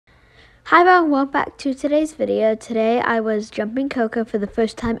Hi everyone, welcome back to today's video. Today I was jumping Coco for the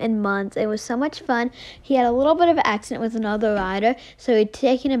first time in months. It was so much fun. He had a little bit of an accident with another rider, so we'd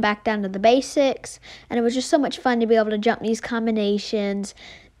taken him back down to the basics, and it was just so much fun to be able to jump these combinations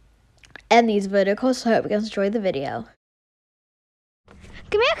and these verticals, so I hope you guys enjoy the video.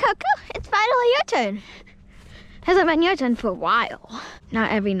 Come here, Coco. It's finally your turn. Hasn't been your turn for a while.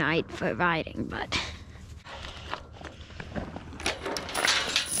 Not every night for riding, but...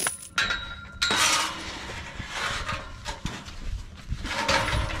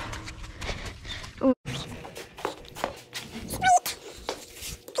 Oops.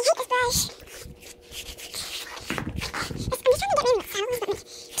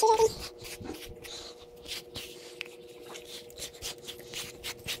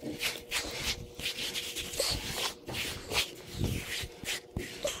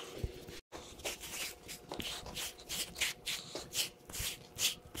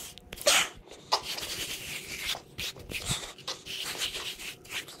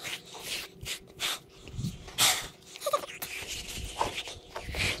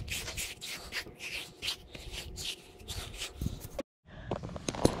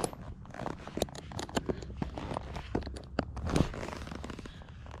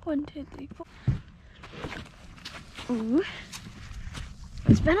 One, two, three, four. Ooh.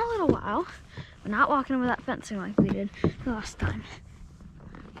 It's been a little while. We're not walking over that fencing like we did the last time.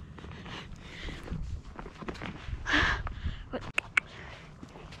 Good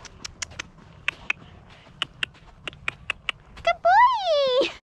boy!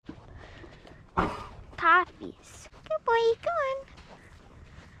 Toffees. Good boy, go on.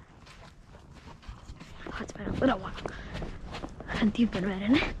 Oh, it's been a little while. And you've been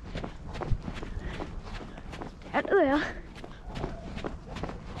riding. Out the wheel.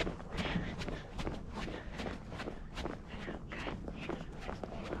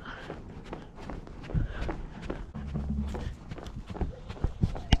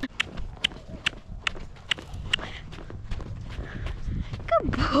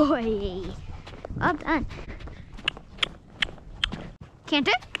 Good boy. Well done.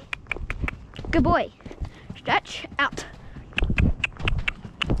 Canter. Good boy. Stretch out.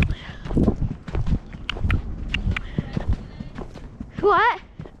 What?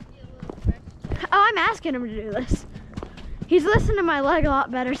 Oh, I'm asking him to do this. He's listening to my leg a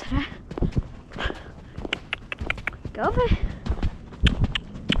lot better today. Go over.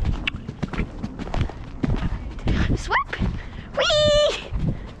 Swip! Whee!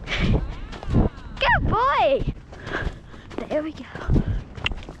 Good boy! There we go.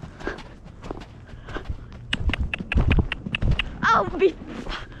 Oh,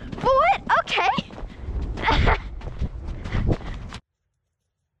 what? Okay.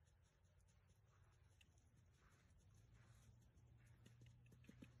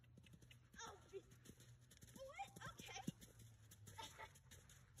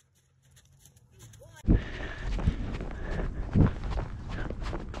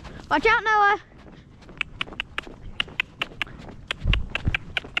 Watch out, Noah.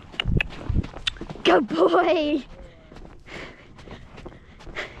 Good boy.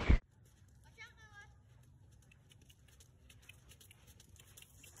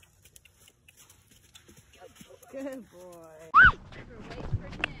 Good boy.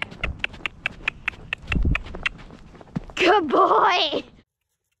 Good boy.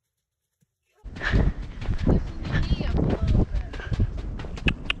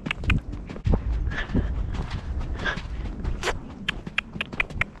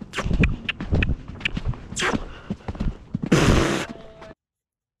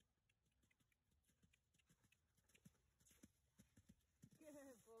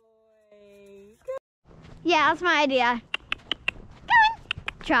 Yeah, that's my idea. Come on,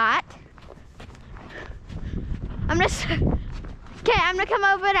 trot. I'm gonna come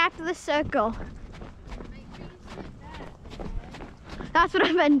over after the circle. That's what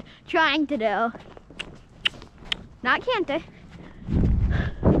I've been trying to do. Not canter.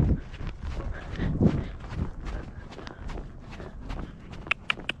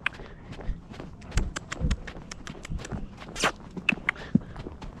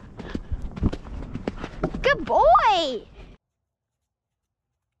 Good boy!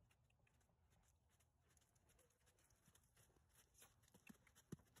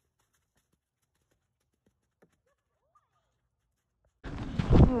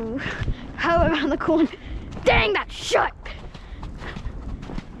 Ooh, how around the corner? Dang, that's sharp!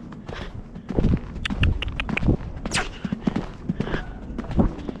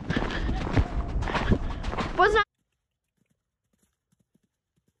 Was not.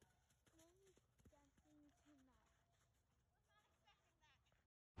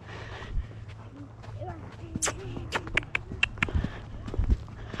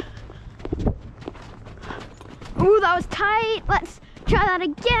 that was tight. Let's try that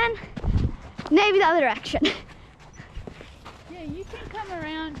again. Maybe the other direction. Yeah, you can come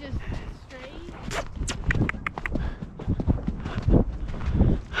around just straight.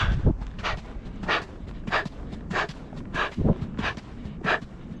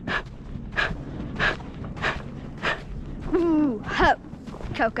 Ooh, ho,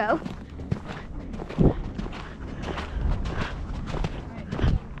 Coco.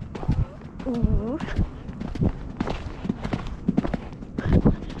 Ooh.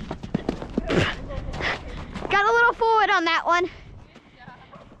 Got a little forward on that one.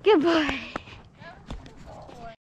 Good boy.